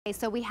Okay,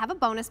 so we have a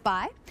bonus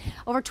buy.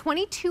 Over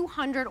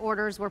 2,200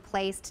 orders were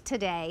placed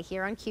today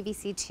here on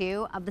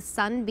QVC2 of the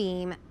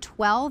Sunbeam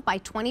 12 by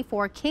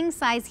 24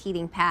 king-size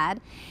heating pad.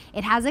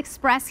 It has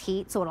express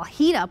heat, so it'll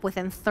heat up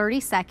within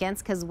 30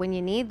 seconds because when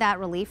you need that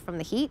relief from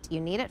the heat,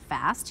 you need it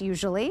fast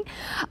usually.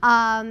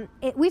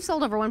 We've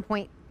sold over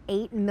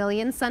 1.8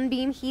 million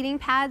Sunbeam heating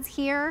pads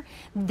here.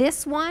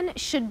 This one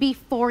should be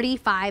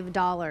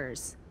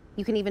 $45.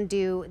 You can even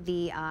do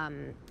the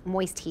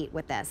moist heat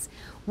with this.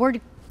 We're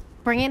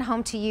bringing it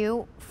home to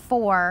you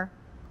for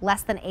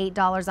less than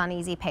 $8 on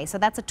Easy Pay. So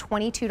that's a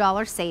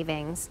 $22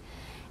 savings.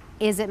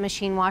 Is it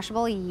machine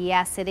washable?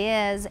 Yes, it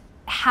is.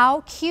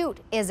 How cute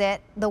is it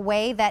the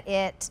way that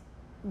it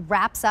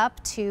wraps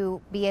up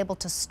to be able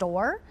to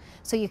store?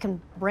 So you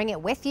can bring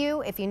it with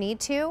you if you need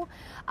to.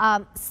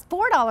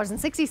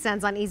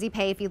 $4.60 on Easy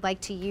Pay if you'd like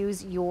to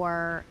use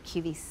your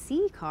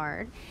QVC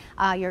card,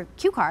 your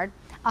Q card.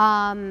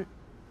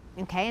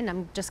 Okay, and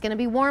I'm just gonna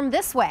be warm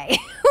this way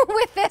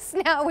with this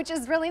now, which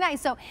is really nice.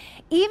 So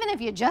even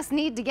if you just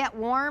need to get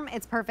warm,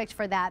 it's perfect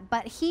for that.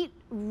 But heat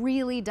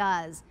really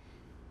does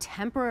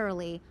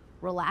temporarily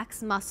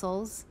relax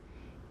muscles,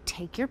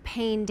 take your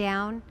pain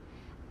down.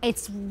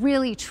 It's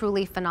really,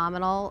 truly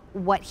phenomenal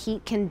what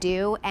heat can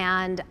do.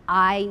 And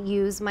I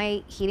use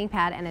my heating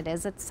pad, and it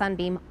is at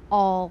Sunbeam,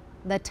 all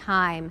the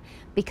time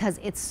because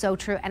it's so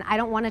true. And I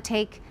don't wanna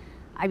take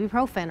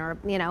ibuprofen or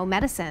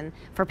medicine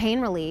for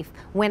pain relief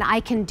when I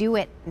can do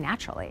it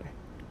naturally.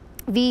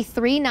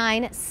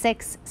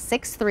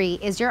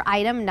 V39663 is your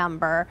item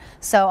number,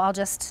 so I'll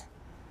just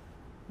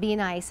be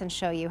nice and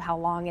show you how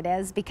long it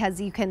is because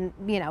you can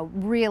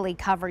really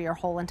cover your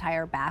whole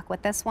entire back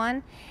with this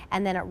one,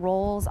 and then it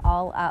rolls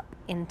all up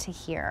into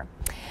here.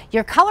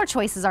 Your color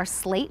choices are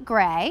slate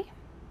gray.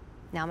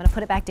 Now I'm going to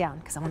put it back down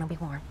because I want to be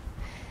warm.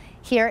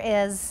 Here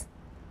is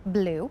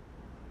blue.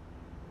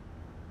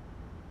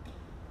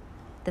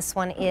 This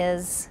one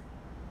is,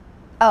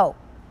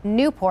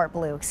 Newport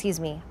blue, excuse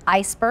me,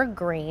 iceberg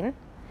green.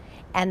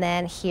 And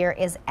then here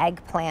is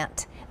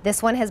eggplant.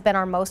 This one has been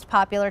our most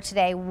popular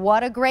today.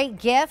 What a great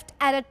gift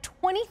at a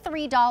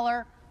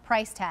 $23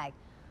 price tag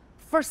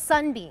for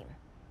Sunbeam.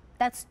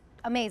 That's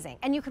amazing.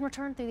 And you can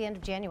return through the end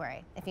of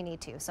January if you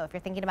need to. So if you're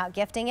thinking about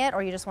gifting it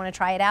or you just want to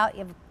try it out,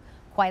 you have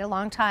quite a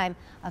long time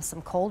of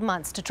some cold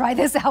months to try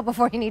this out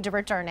before you need to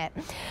return it.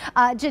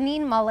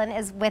 Janine Mullen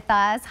is with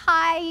us.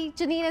 Hi,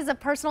 Janine is a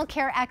personal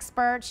care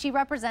expert. She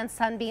represents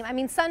Sunbeam. I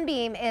mean,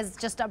 Sunbeam is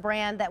just a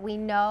brand that we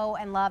know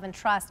and love and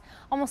trust.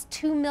 Almost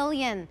 2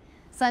 million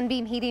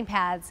Sunbeam heating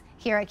pads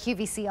here at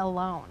QVC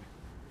alone.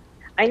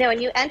 I know,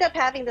 and you end up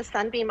having the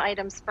Sunbeam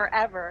items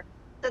forever.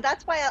 So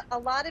that's why a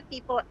lot of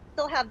people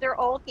still have their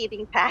old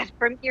heating pad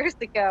from years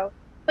ago.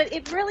 But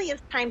it really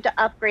is time to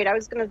upgrade. I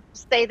was going to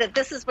say that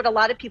this is what a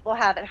lot of people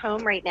have at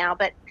home right now,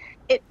 but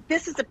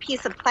this is a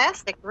piece of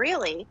plastic,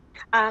 really,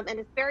 and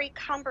it's very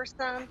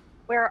cumbersome,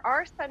 where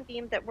our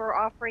Sunbeam that we're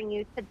offering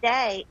you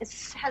today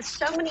has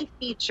so many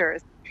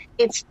features.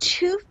 It's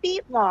 2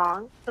 feet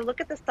long, so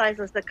look at the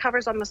sizes. That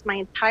covers almost my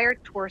entire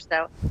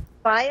torso,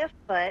 by a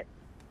foot.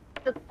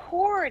 The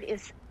cord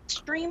is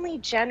extremely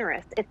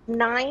generous. It's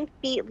 9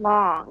 feet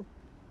long.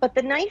 But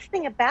the nice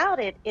thing about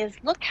it is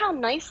look how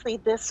nicely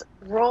this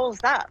rolls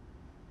up.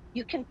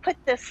 You can put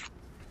this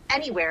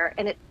anywhere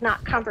and it's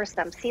not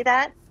cumbersome. See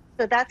that?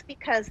 So that's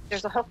because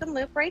there's a hook and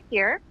loop right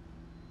here.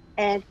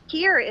 And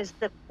here is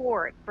the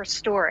cord for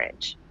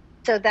storage.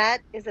 So that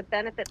is a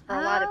benefit for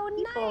a lot of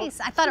people. Oh, nice.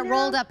 I thought it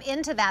rolled up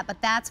into that,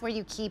 but that's where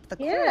you keep the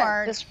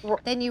cord.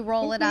 Then you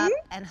roll it up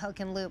and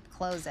hook and loop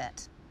close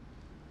it.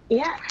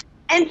 Yeah.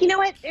 And you know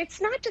what? It's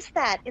not just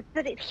that. It's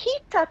that it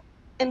heats up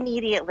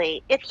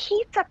immediately. It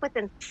heats up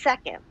within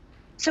seconds.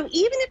 So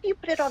even if you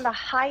put it on the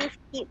highest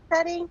heat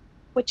setting,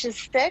 which is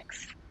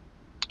 6,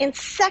 in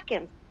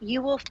seconds,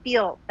 you will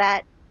feel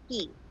that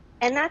heat.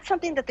 And that's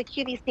something that the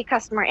QVC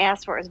customer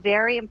asks for. Is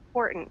very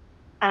important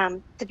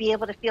to be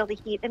able to feel the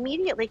heat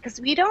immediately,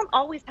 because we don't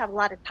always have a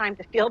lot of time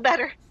to feel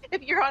better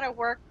if you're on a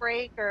work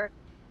break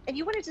and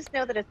you want to just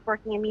know that it's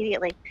working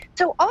immediately.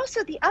 So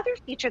also the other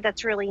feature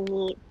that's really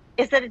neat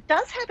is that it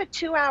does have a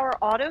 2-hour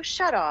auto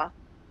shut off.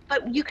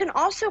 But you can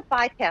also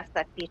bypass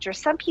that feature.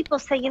 Some people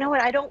say, you know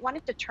what, I don't want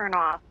it to turn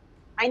off.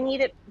 I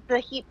need the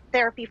heat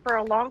therapy for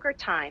a longer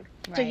time.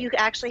 Right. So you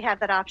actually have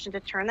that option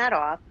to turn that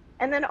off.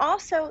 And then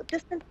also,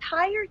 this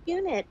entire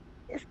unit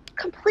is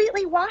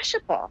completely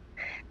washable.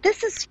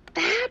 This is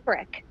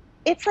fabric.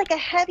 It's like a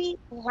heavy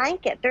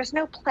blanket. There's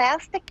no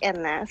plastic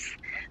in this.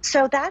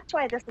 So that's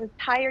why this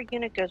entire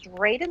unit goes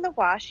right in the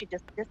wash. You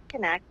just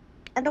disconnect.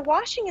 And the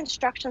washing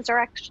instructions are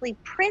actually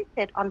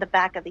printed on the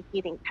back of the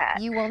heating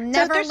pad. You will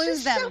never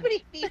lose them. So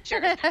many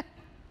features.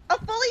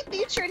 A fully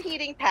featured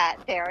heating pad,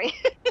 Terry.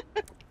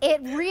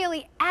 It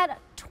really, at a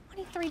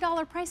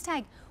 $23 price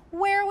tag,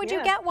 where would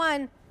you get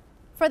one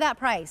for that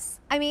price?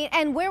 I mean,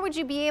 and where would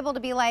you be able to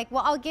be like,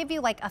 well, I'll give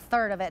you like a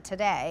third of it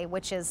today,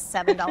 which is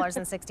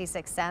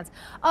 $7.66.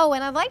 Oh,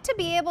 and I'd like to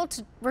be able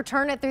to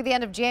return it through the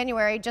end of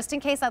January, just in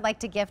case I'd like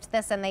to gift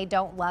this and they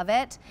don't love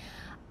it.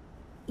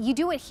 You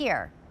do it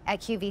here at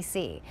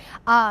QVC.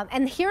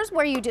 And here's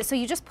where you do, so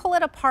you just pull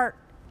it apart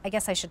I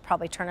guess I should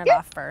probably turn it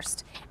off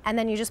first. And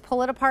then you just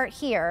pull it apart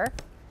here.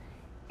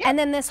 And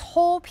then this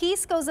whole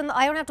piece goes in,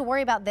 I don't have to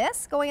worry about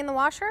this going in the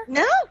washer?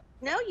 No,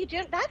 no, you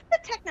don't. That's the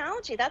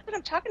technology. That's what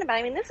I'm talking about.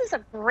 I mean, this is a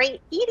great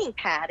heating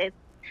pad.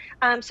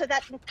 It's, so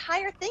that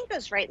entire thing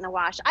goes right in the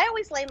wash. I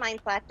always lay mine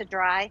flat to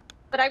dry,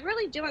 but I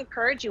really do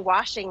encourage you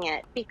washing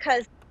it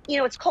because, you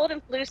know, it's cold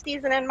and flu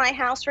season in my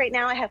house right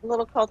now. I have a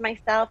little cold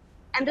myself.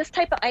 And this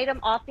type of item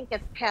often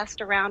gets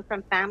passed around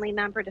from family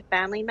member to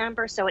family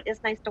member. So it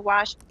is nice to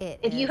wash.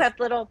 If you have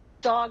little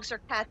dogs or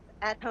cats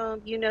at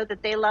home, you know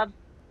that they love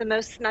the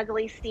most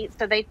snuggly seats,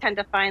 so they tend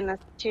to find this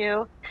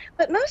too.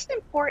 But most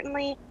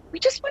importantly, we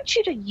just want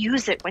you to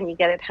use it when you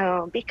get it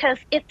home because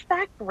it's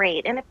that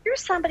great. And if you're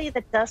somebody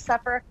that does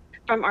suffer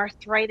from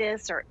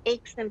arthritis or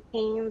aches and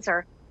pains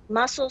or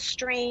muscle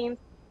strains,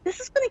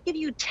 this is going to give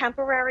you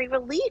temporary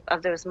relief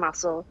of those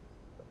muscle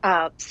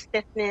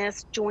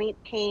stiffness,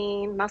 joint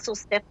pain, muscle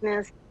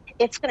stiffness.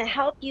 It's going to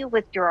help you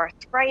with your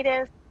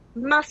arthritis,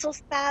 muscle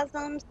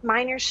spasms,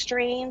 minor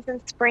strains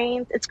and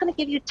sprains. It's going to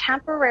give you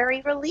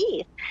temporary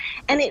relief.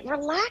 And it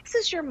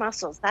relaxes your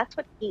muscles. That's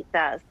what heat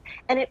does.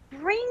 And it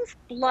brings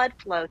blood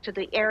flow to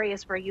the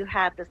areas where you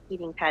have this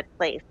heating pad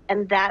placed.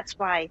 And that's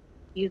why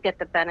you get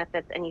the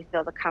benefits and you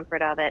feel the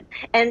comfort of it.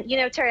 And, you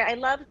know, Terry, I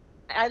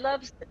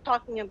love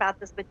talking about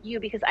this with you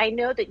because I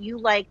know that you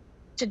like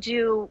to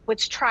do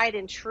what's tried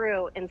and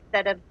true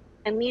instead of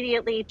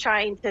immediately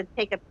trying to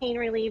take a pain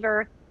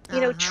reliever.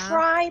 You know,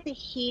 try the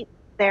heat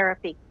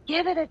therapy.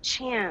 Give it a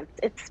chance.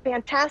 It's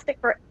fantastic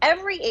for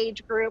every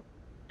age group.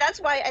 That's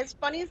why, as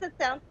funny as it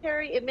sounds,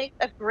 Terry, it makes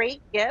a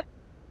great gift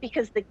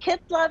because the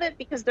kids love it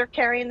because they're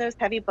carrying those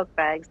heavy book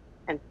bags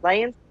and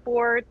playing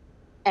sports.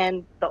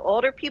 And the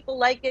older people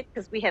like it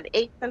because we have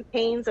aches and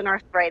pains and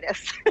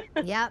arthritis.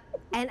 Yep.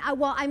 And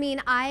well, I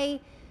mean,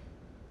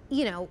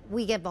 you know,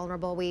 we get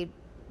vulnerable. We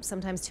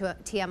sometimes to a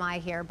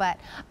TMI here, but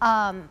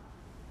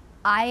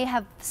I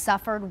have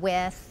suffered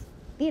with,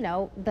 you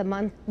know, the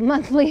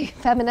monthly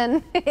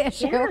feminine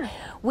issue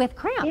with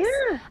cramps.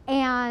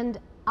 And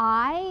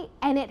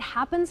it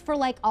happens for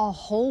like a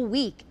whole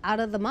week out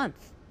of the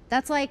month.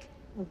 That's like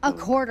a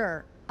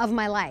quarter of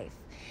my life.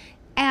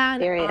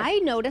 And I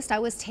noticed I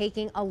was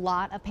taking a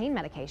lot of pain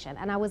medication,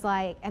 and I was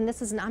like, and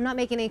this is, I'm not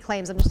making any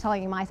claims, I'm just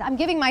telling you I'm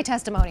giving my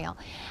testimonial.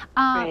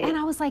 And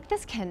I was like,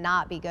 this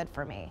cannot be good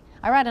for me.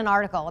 I read an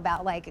article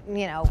about like,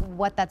 you know,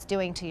 what that's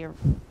doing to your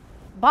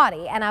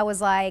body. And I was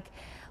like,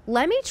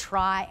 let me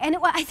try. And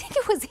I think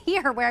it was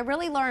here where I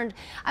really learned,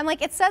 I'm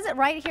like, it says it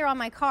right here on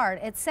my card.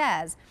 It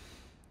says,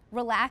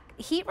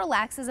 heat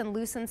relaxes and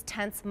loosens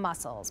tense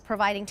muscles,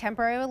 providing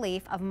temporary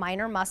relief of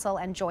minor muscle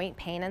and joint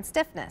pain and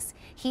stiffness.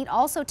 Heat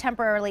also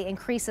temporarily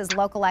increases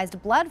localized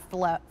blood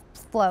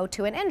flow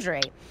to an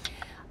injury.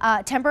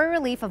 Temporary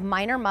relief of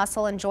minor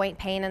muscle and joint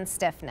pain and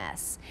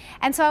stiffness.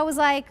 And so I was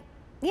like,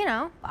 you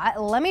know,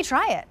 let me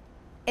try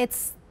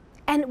it.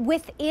 And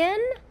within,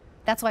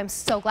 that's why I'm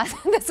so glad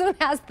this one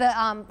has the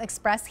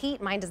XpressHeat.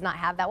 Mine does not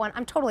have that one.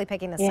 I'm totally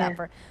picking this up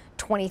for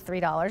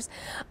 $23.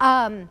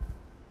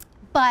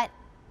 But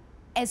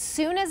as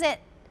soon as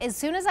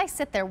I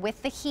sit there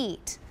with the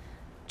heat,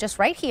 just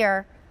right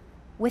here,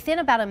 within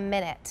about a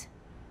minute,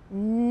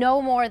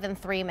 no more than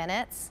 3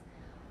 minutes,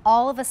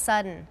 all of a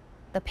sudden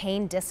the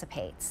pain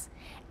dissipates.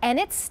 And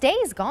it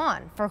stays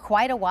gone for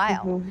quite a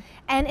while.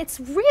 And it's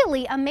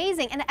really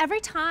amazing. And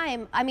every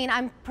time, I mean,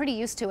 I'm pretty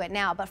used to it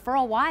now, but for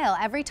a while,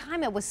 every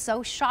time I was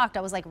so shocked,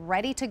 I was like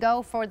ready to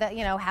go for the,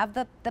 you know, have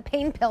the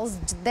pain pills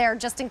there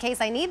just in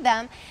case I need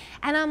them.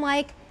 And I'm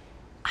like,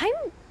 I'm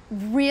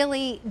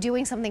really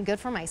doing something good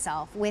for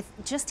myself with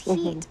just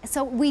heat.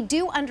 So we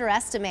do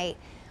underestimate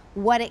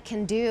what it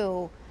can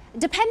do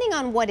depending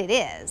on what it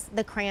is,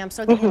 the cramps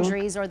or the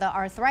injuries or the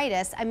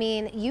arthritis. I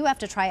mean, you have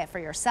to try it for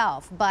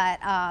yourself, but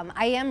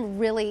I am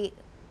really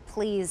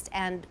pleased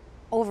and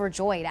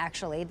overjoyed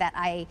actually that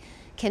I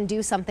can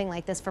do something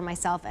like this for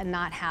myself and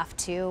not have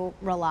to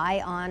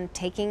rely on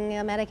taking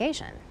a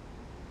medication.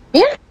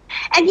 Yeah.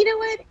 And you know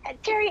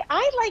what, Terry,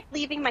 I like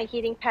leaving my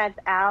heating pads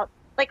out.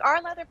 Like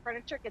our leather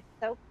furniture gets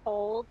so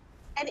cold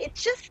and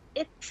it's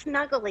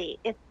snuggly.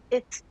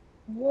 It's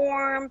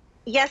warm.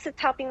 Yes, it's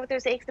helping with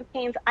those aches and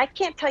pains. I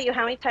can't tell you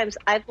how many times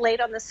I've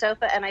laid on the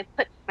sofa and I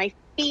put my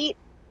feet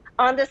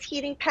on this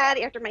heating pad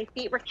after my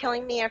feet were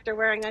killing me after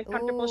wearing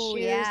uncomfortable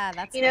shoes. Yeah,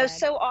 that's you know,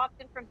 so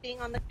often from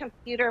being on the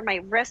computer, my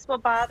wrists will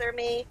bother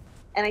me.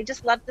 And I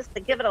just love just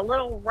to give it a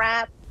little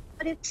wrap.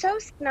 But it's so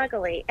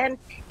snuggly. And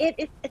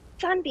it's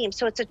Sunbeam,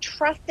 so it's a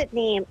trusted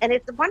name. And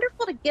it's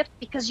wonderful to gift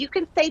because you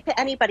can say to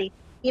anybody,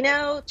 you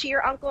know, to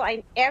your uncle,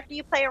 after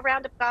you play a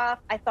round of golf,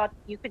 I thought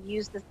you could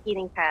use this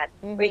heating pad.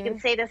 Or you can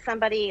say to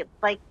somebody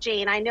like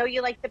Jane, I know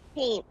you like to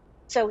paint,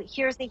 so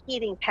here's the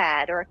heating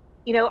pad. Or,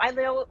 you know,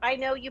 I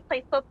know you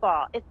play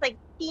football. It's like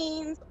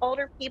teens,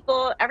 older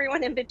people,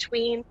 everyone in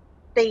between.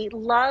 They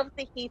love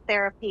the heat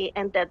therapy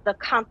and the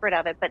comfort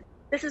of it. But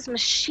this is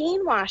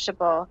machine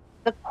washable.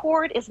 The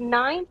cord is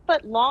 9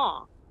 foot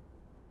long,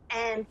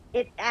 and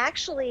it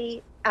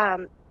actually,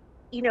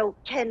 you know,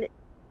 can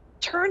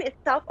turn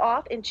itself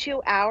off in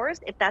 2 hours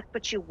if that's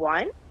what you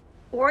want.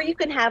 or you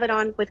can have it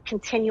on with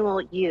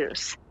continual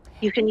use.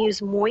 You can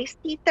use moist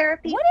heat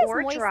therapy What is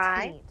or moist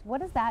dry. heat?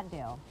 What does that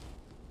do?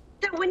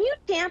 So when you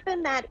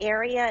dampen that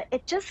area,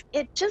 it just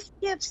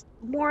gives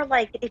more,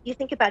 like, if you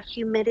think about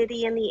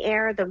humidity in the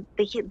air,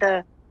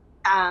 the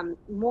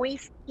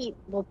moist heat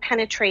will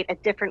penetrate a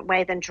different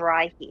way than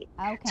dry heat.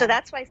 So Okay.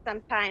 that's why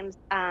sometimes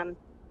a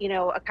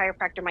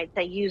chiropractor might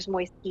say use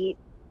moist heat,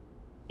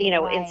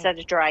 Right. instead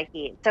of dry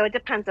heat. So it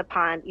depends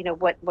upon,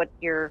 what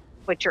your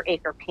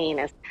ache or pain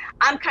is.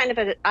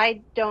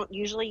 I don't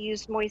usually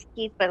use moist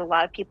heat, but a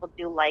lot of people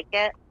do like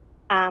it.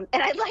 And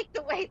I like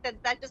the way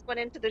that that just went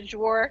into the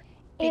drawer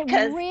It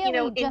because, really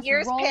in just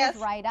years rolls past,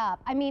 right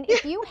up. I mean,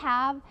 if you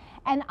have,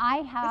 and I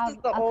this is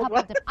have the a old couple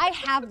one. different, I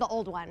have the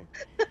old one.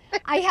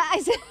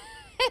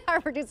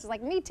 Our producer's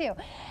like, me too.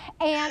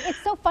 And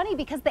it's so funny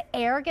because the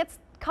air gets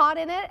caught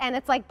in it and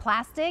it's like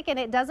plastic and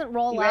it doesn't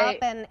roll up, Right.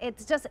 and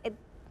it's just,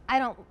 I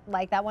don't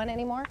like that one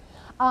anymore.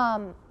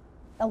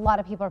 A lot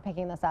of people are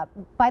picking this up.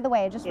 By the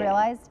way, I just Yeah.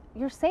 realized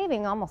you're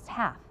saving almost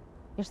half.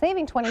 You're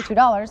saving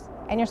 $22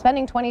 and you're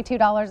spending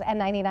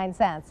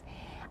 $22.99.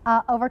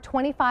 Over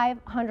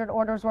 2,500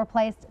 orders were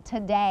placed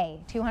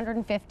today,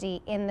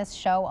 250 in this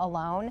show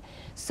alone.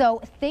 So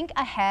think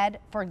ahead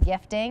for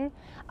gifting.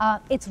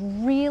 It's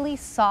really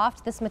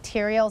soft. This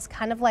material is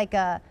kind of like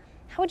a,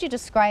 how would you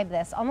describe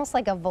this? Almost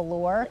like a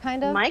velour,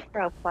 kind of?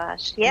 Micro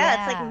plush.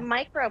 Yeah, it's like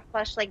micro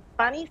plush, like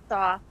bunny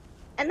soft.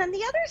 And then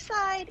the other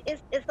side is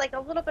like a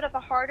little bit of a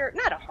harder,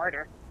 not a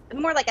harder,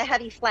 more like a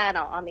heavy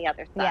flannel on the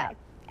other Yeah. side.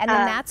 And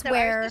then that's So I was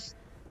where just,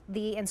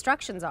 the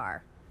instructions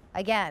are.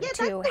 Again, yeah, that's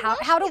to the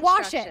how to washing wash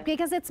it, instructions.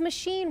 because it's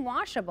machine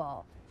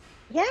washable.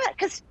 Yeah,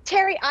 because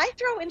Terry, I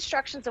throw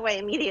instructions away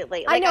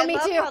immediately. I Like, know, I me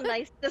love too. how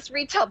nice this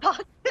retail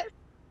box is.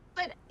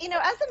 But,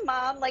 as a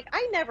mom, like,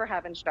 I never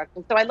have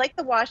instructions. So I like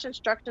the wash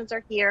instructions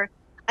are here.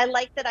 I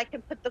like that I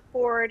can put the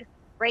cord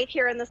right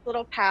here in this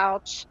little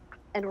pouch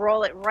and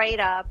roll it right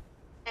up.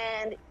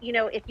 And,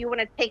 if you want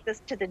to take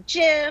this to the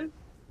gym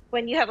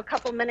when you have a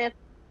couple minutes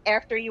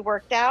after you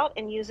worked out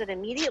and use it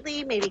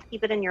immediately, maybe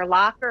keep it in your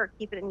locker or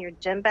keep it in your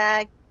gym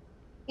bag.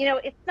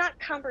 It's not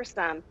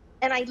cumbersome.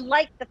 And I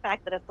like the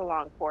fact that it's a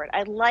long cord.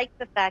 I like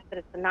the fact that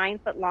it's a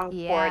 9-foot long cord,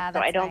 Yeah, so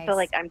I that's don't feel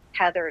like nice. I'm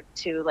tethered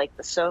to, like,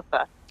 the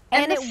sofa.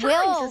 And And the it size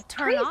will is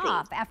turn crazy.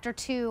 off after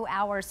 2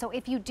 hours. So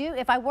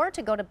if I were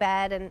to go to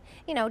bed and,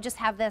 just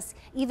have this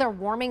either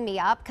warming me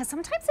up, because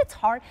sometimes it's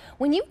hard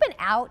when you've been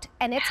out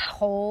and it's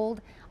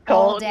cold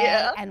all Cold, day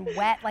yeah. and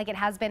wet like it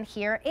has been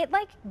here, it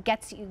like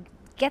gets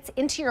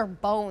into your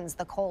bones,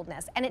 the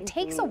coldness. And it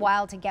takes a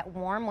while to get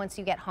warm once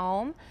you get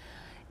home.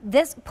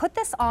 Put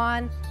this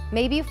on,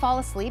 maybe you fall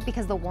asleep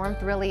because the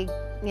warmth really,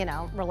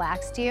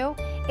 relaxed you.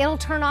 It'll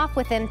turn off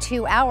within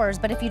 2 hours,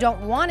 but if you don't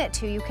want it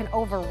to, you can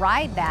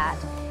override that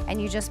and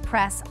you just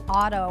press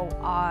auto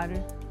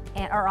on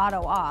or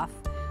auto off,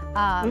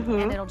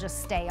 and it'll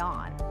just stay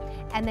on.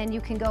 And then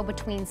you can go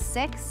between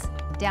 6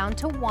 down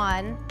to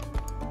 1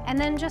 and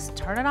then just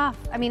turn it off.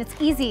 I mean, it's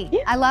easy.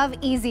 Yeah. I love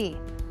easy.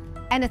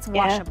 And it's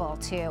washable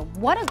too.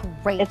 What a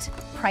great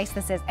price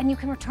this is. And you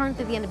can return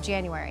through the end of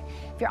January.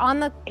 If you're on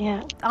the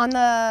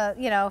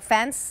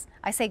fence,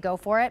 I say go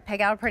for it. Pick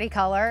out a pretty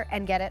color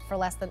and get it for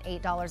less than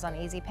 $8 on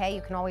Easy Pay.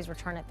 You can always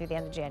return it through the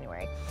end of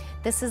January.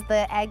 This is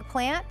the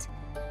eggplant,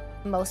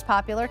 most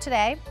popular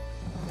today.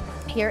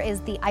 Here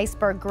is the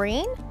iceberg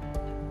green.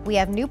 We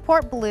have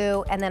Newport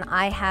blue, and then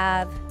I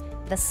have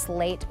the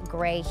slate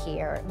gray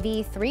here.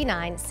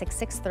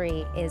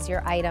 V39663 is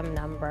your item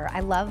number. I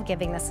love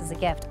giving this as a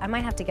gift. I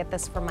might have to get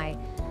this for my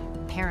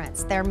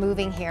parents. They're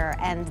moving here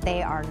and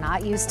they are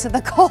not used to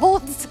the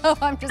cold, so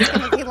I'm just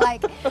gonna be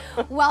like,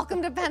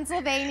 welcome to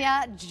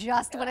Pennsylvania,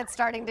 just when it's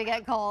starting to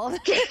get cold.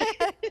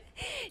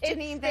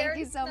 Janine, thank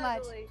you so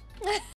much.